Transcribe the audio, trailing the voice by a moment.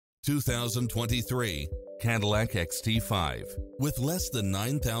2023 Cadillac XT5. With less than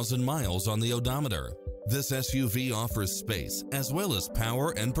 9,000 miles on the odometer, this SUV offers space as well as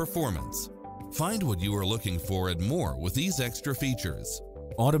power and performance. Find what you are looking for and more with these extra features: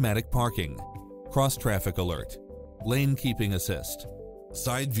 automatic parking, cross-traffic alert, lane keeping assist,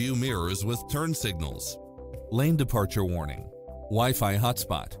 side view mirrors with turn signals, lane departure warning, Wi-Fi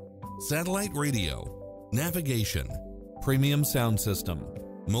hotspot, satellite radio, navigation, premium sound system,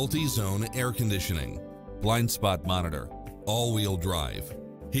 multi-zone air conditioning, blind spot monitor, all-wheel drive,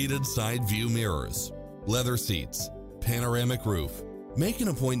 heated side view mirrors, leather seats, panoramic roof. Make an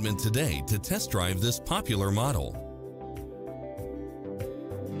appointment today to test drive this popular model.